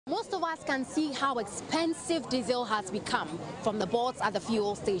Most of us can see how expensive diesel has become from the boards at the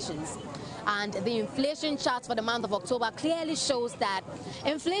fuel stations. And the inflation chart for the month of October clearly shows that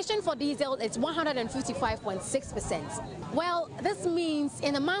inflation for diesel is 155.6%. Well, this means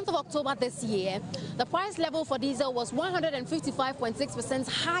in the month of October this year, the price level for diesel was 155.6%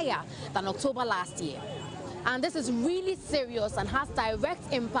 higher than October last year. And this is really serious and has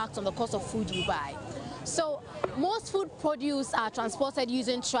direct impact on the cost of food you buy. So most food produce are transported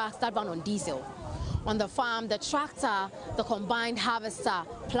using trucks that run on diesel. On the farm, the tractor, the combined harvester,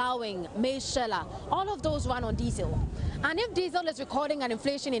 plowing, maize sheller, all of those run on diesel. And if diesel is recording an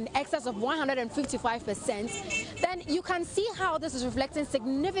inflation in excess of 155%, then you can see how this is reflecting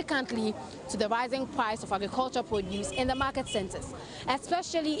significantly to the rising price of agricultural produce in the market centers,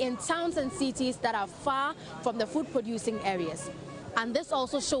 especially in towns and cities that are far from the food producing areas. And this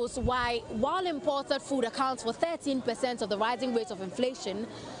also shows why, while imported food accounts for 13% of the rising rate of inflation,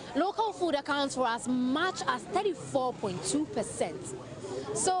 local food accounts for as much as 34.2%.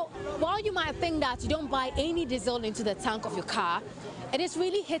 So while you might think that you don't buy any diesel into the tank of your car, it is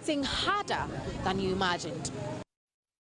really hitting harder than you imagined.